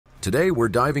Today, we're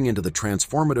diving into the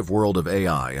transformative world of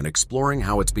AI and exploring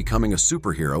how it's becoming a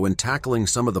superhero in tackling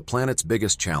some of the planet's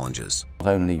biggest challenges. Not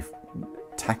only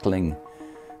tackling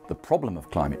the problem of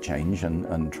climate change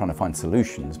and trying to find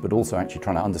solutions, but also actually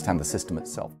trying to understand the system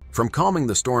itself. From calming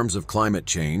the storms of climate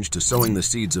change to sowing the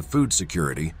seeds of food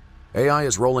security, AI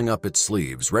is rolling up its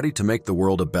sleeves, ready to make the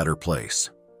world a better place.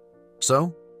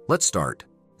 So, let's start.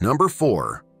 Number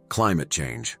 4, climate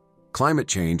change. Climate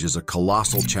change is a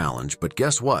colossal challenge, but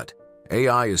guess what?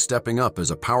 AI is stepping up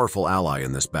as a powerful ally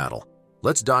in this battle.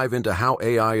 Let's dive into how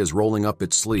AI is rolling up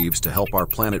its sleeves to help our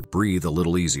planet breathe a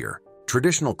little easier.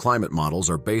 Traditional climate models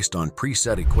are based on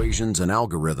preset equations and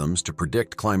algorithms to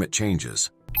predict climate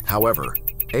changes. However,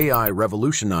 AI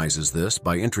revolutionizes this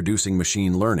by introducing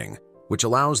machine learning, which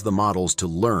allows the models to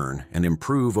learn and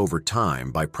improve over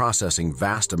time by processing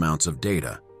vast amounts of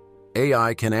data.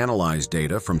 AI can analyze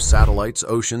data from satellites,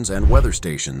 oceans, and weather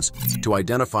stations to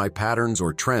identify patterns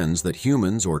or trends that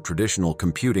humans or traditional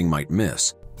computing might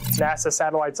miss. NASA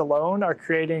satellites alone are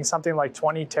creating something like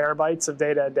 20 terabytes of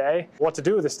data a day. What to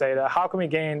do with this data? How can we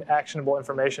gain actionable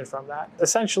information from that?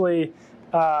 Essentially,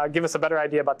 give us a better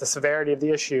idea about the severity of the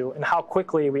issue and how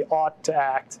quickly we ought to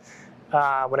act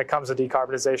when it comes to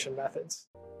decarbonization methods.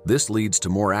 This leads to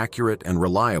more accurate and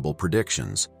reliable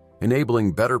predictions,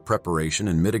 enabling better preparation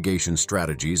and mitigation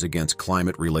strategies against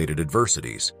climate-related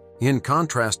adversities. In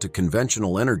contrast to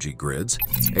conventional energy grids,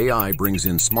 AI brings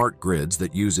in smart grids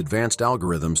that use advanced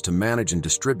algorithms to manage and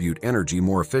distribute energy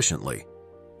more efficiently.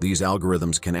 These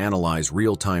algorithms can analyze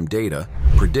real-time data,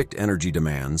 predict energy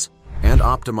demands, and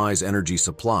optimize energy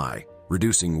supply,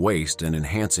 reducing waste and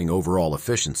enhancing overall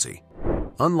efficiency.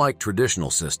 Unlike traditional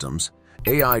systems,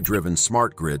 AI-driven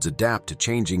smart grids adapt to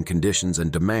changing conditions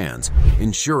and demands,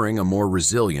 ensuring a more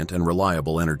resilient and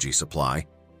reliable energy supply,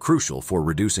 crucial for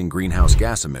reducing greenhouse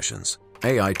gas emissions.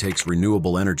 AI takes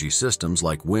renewable energy systems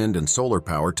like wind and solar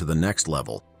power to the next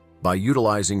level by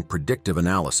utilizing predictive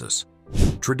analysis.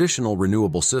 Traditional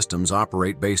renewable systems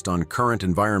operate based on current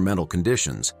environmental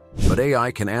conditions, but AI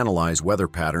can analyze weather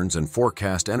patterns and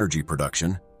forecast energy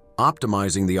production,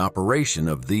 optimizing the operation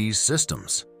of these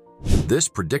systems. This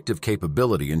predictive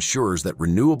capability ensures that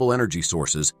renewable energy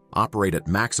sources operate at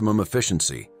maximum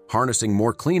efficiency, harnessing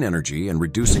more clean energy and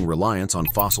reducing reliance on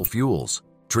fossil fuels.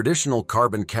 Traditional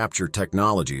carbon capture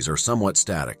technologies are somewhat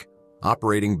static,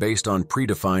 operating based on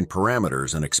predefined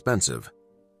parameters and expensive.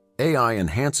 AI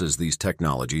enhances these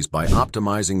technologies by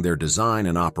optimizing their design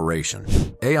and operation.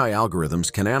 AI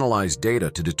algorithms can analyze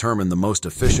data to determine the most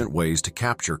efficient ways to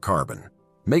capture carbon,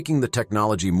 making the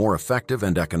technology more effective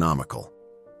and economical.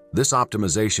 This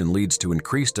optimization leads to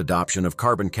increased adoption of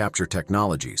carbon capture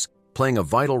technologies, playing a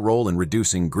vital role in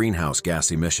reducing greenhouse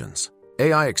gas emissions.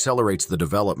 AI accelerates the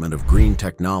development of green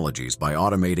technologies by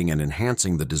automating and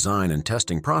enhancing the design and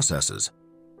testing processes.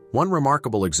 One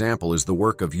remarkable example is the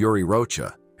work of Yuri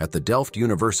Rocha at the Delft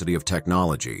University of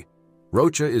Technology.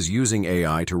 Rocha is using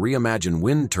AI to reimagine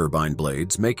wind turbine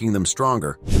blades, making them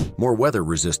stronger, more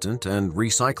weather-resistant, and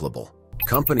recyclable.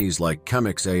 Companies like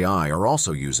Chemix AI are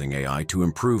also using AI to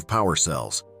improve power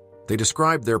cells. They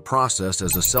describe their process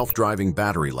as a self-driving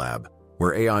battery lab,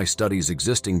 where AI studies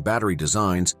existing battery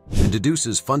designs and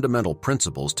deduces fundamental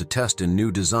principles to test in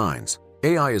new designs.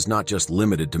 AI is not just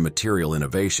limited to material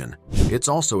innovation, it's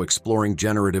also exploring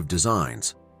generative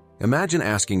designs. Imagine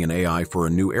asking an AI for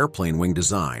a new airplane wing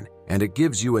design, and it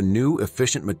gives you a new,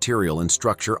 efficient material and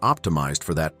structure optimized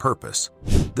for that purpose.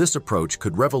 This approach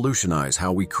could revolutionize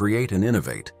how we create and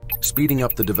innovate, speeding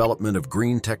up the development of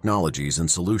green technologies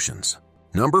and solutions.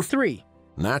 Number 3.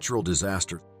 Natural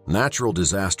disasters. Natural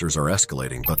disasters are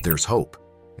escalating, but there's hope.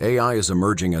 AI is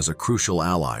emerging as a crucial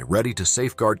ally, ready to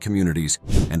safeguard communities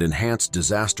and enhance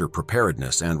disaster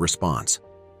preparedness and response.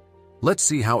 Let's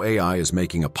see how AI is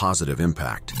making a positive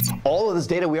impact. All of this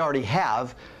data we already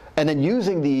have, and then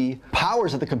using the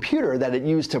powers of the computer that it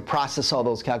used to process all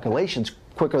those calculations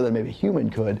quicker than maybe a human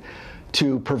could,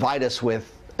 to provide us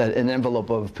with an envelope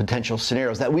of potential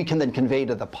scenarios that we can then convey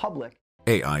to the public.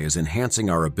 AI is enhancing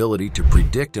our ability to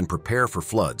predict and prepare for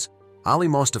floods. Ali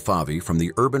Mostafavi from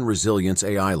the Urban Resilience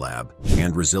AI Lab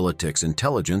and Resilityx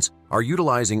Intelligence are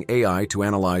utilizing AI to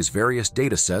analyze various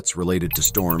data sets related to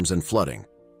storms and flooding.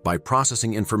 By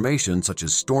processing information such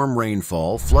as storm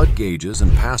rainfall, flood gauges,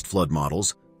 and past flood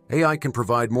models, AI can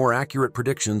provide more accurate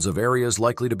predictions of areas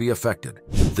likely to be affected.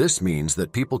 This means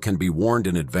that people can be warned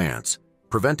in advance,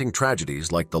 preventing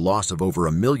tragedies like the loss of over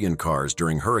 1 million cars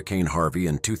during Hurricane Harvey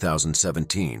in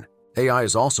 2017. AI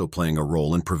is also playing a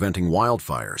role in preventing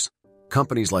wildfires.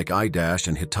 Companies like iDash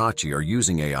and Hitachi are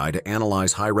using AI to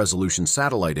analyze high-resolution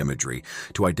satellite imagery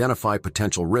to identify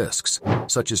potential risks,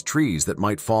 such as trees that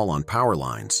might fall on power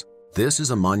lines. This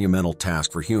is a monumental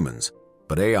task for humans,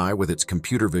 but AI with its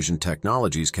computer vision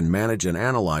technologies can manage and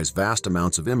analyze vast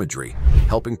amounts of imagery,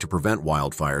 helping to prevent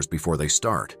wildfires before they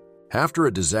start. After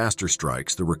a disaster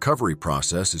strikes, the recovery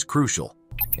process is crucial.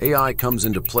 AI comes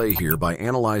into play here by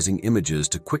analyzing images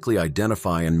to quickly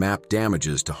identify and map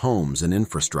damages to homes and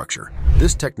infrastructure.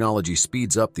 This technology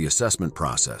speeds up the assessment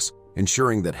process,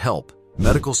 ensuring that help,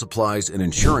 medical supplies, and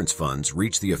insurance funds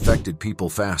reach the affected people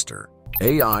faster.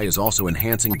 AI is also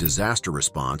enhancing disaster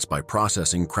response by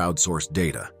processing crowdsourced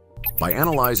data. By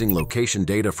analyzing location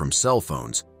data from cell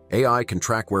phones, AI can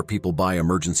track where people buy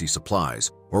emergency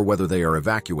supplies or whether they are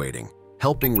evacuating,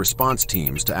 helping response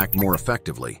teams to act more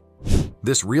effectively.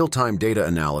 This real-time data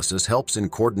analysis helps in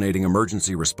coordinating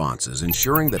emergency responses,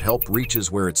 ensuring that help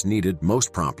reaches where it's needed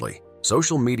most promptly.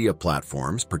 Social media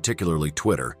platforms, particularly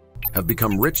Twitter, have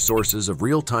become rich sources of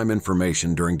real-time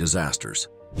information during disasters.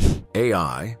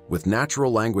 AI, with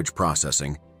natural language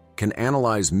processing, can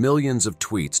analyze millions of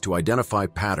tweets to identify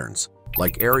patterns,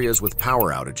 like areas with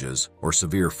power outages or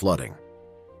severe flooding.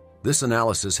 This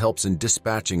analysis helps in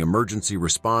dispatching emergency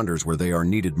responders where they are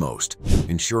needed most,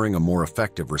 ensuring a more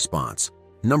effective response.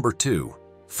 Number 2,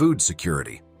 food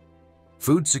security.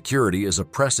 Food security is a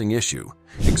pressing issue,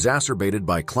 exacerbated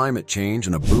by climate change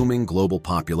and a booming global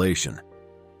population.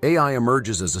 AI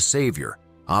emerges as a savior,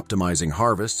 optimizing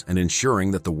harvests and ensuring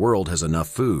that the world has enough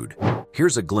food.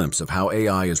 Here's a glimpse of how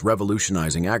AI is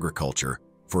revolutionizing agriculture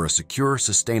for a secure,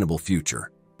 sustainable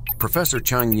future. Professor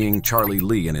Changying Charlie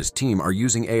Lee and his team are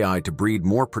using AI to breed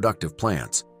more productive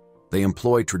plants. They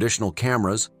employ traditional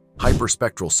cameras,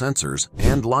 hyperspectral sensors,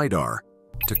 and LiDAR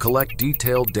to collect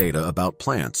detailed data about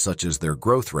plants such as their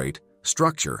growth rate,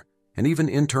 structure, and even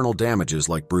internal damages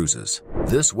like bruises.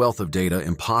 This wealth of data,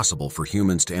 impossible for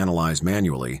humans to analyze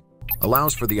manually,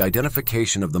 allows for the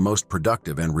identification of the most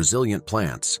productive and resilient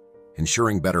plants,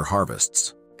 ensuring better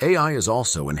harvests. AI is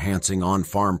also enhancing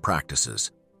on-farm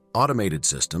practices. Automated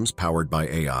systems powered by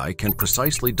AI can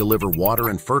precisely deliver water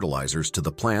and fertilizers to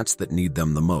the plants that need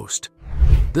them the most.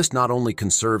 This not only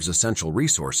conserves essential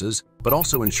resources, but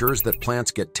also ensures that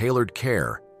plants get tailored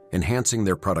care, enhancing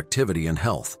their productivity and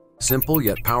health. Simple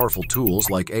yet powerful tools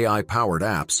like AI-powered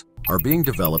apps are being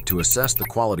developed to assess the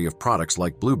quality of products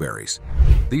like blueberries.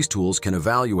 These tools can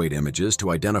evaluate images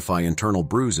to identify internal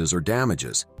bruises or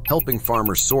damages, helping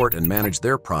farmers sort and manage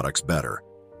their products better,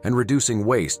 and reducing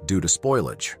waste due to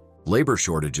spoilage. Labor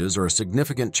shortages are a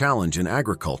significant challenge in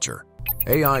agriculture.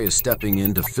 AI is stepping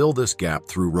in to fill this gap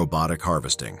through robotic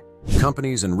harvesting.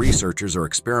 Companies and researchers are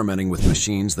experimenting with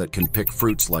machines that can pick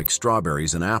fruits like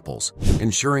strawberries and apples,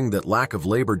 ensuring that lack of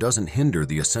labor doesn't hinder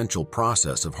the essential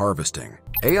process of harvesting.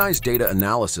 AI's data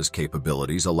analysis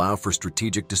capabilities allow for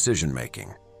strategic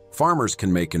decision-making. Farmers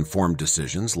can make informed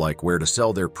decisions like where to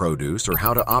sell their produce or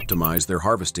how to optimize their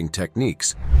harvesting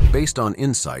techniques based on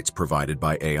insights provided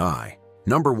by AI.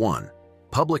 Number 1,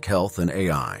 public health and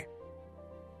AI.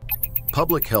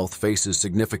 Public health faces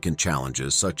significant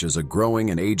challenges such as a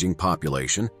growing and aging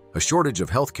population, a shortage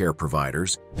of healthcare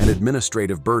providers, and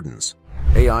administrative burdens.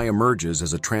 AI emerges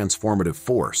as a transformative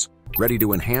force, ready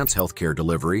to enhance healthcare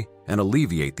delivery and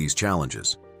alleviate these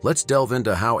challenges. Let's delve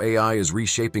into how AI is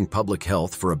reshaping public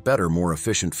health for a better, more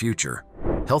efficient future.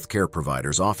 Healthcare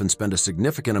providers often spend a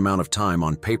significant amount of time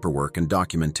on paperwork and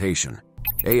documentation.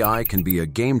 AI can be a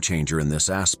game changer in this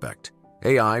aspect.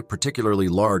 AI, particularly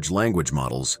large language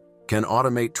models, can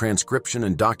automate transcription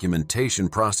and documentation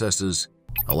processes,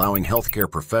 allowing healthcare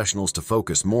professionals to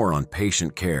focus more on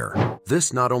patient care.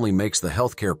 This not only makes the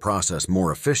healthcare process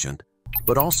more efficient,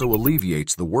 but also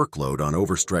alleviates the workload on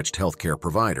overstretched healthcare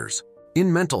providers.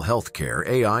 In mental health care,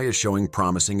 AI is showing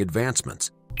promising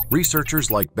advancements.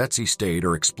 Researchers like Betsy Stade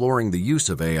are exploring the use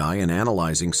of AI in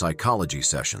analyzing psychology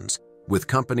sessions, with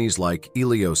companies like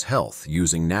Elios Health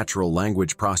using natural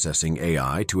language processing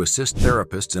AI to assist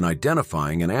therapists in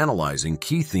identifying and analyzing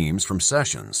key themes from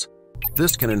sessions.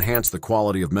 This can enhance the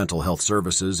quality of mental health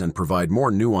services and provide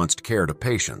more nuanced care to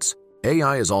patients.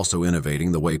 AI is also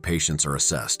innovating the way patients are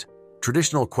assessed.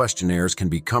 Traditional questionnaires can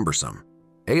be cumbersome.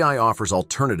 AI offers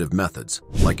alternative methods,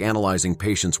 like analyzing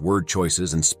patients' word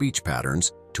choices and speech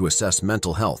patterns to assess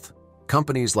mental health.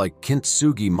 Companies like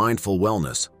Kintsugi Mindful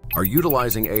Wellness are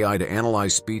utilizing AI to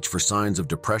analyze speech for signs of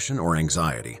depression or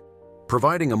anxiety,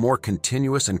 providing a more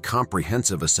continuous and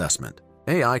comprehensive assessment.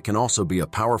 AI can also be a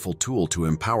powerful tool to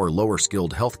empower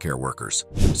lower-skilled healthcare workers,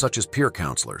 such as peer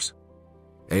counselors.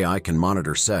 AI can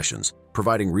monitor sessions,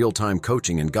 providing real-time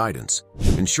coaching and guidance,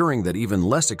 ensuring that even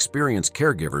less experienced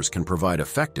caregivers can provide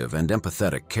effective and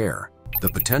empathetic care. The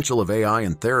potential of AI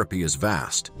in therapy is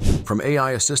vast, from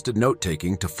AI-assisted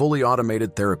note-taking to fully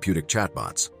automated therapeutic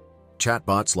chatbots.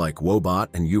 Chatbots like Wobot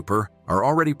and Youper are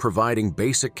already providing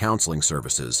basic counseling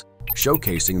services,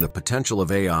 showcasing the potential of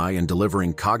AI in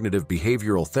delivering cognitive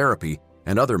behavioral therapy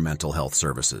and other mental health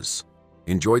services.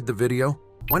 Enjoyed the video?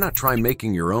 Why not try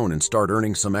making your own and start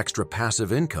earning some extra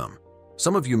passive income?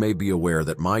 Some of you may be aware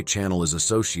that my channel is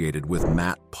associated with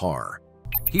Matt Parr.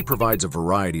 He provides a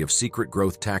variety of secret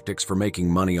growth tactics for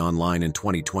making money online in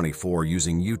 2024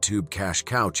 using YouTube cash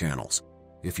cow channels.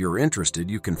 If you're interested,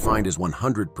 you can find his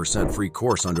 100% free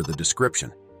course under the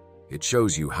description. It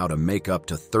shows you how to make up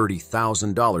to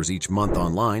 $30,000 each month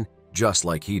online, just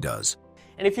like he does.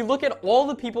 And if you look at all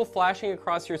the people flashing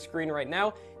across your screen right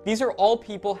now, these are all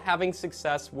people having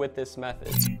success with this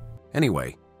method.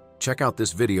 Anyway, check out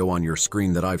this video on your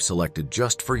screen that I've selected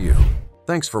just for you.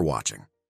 Thanks for watching.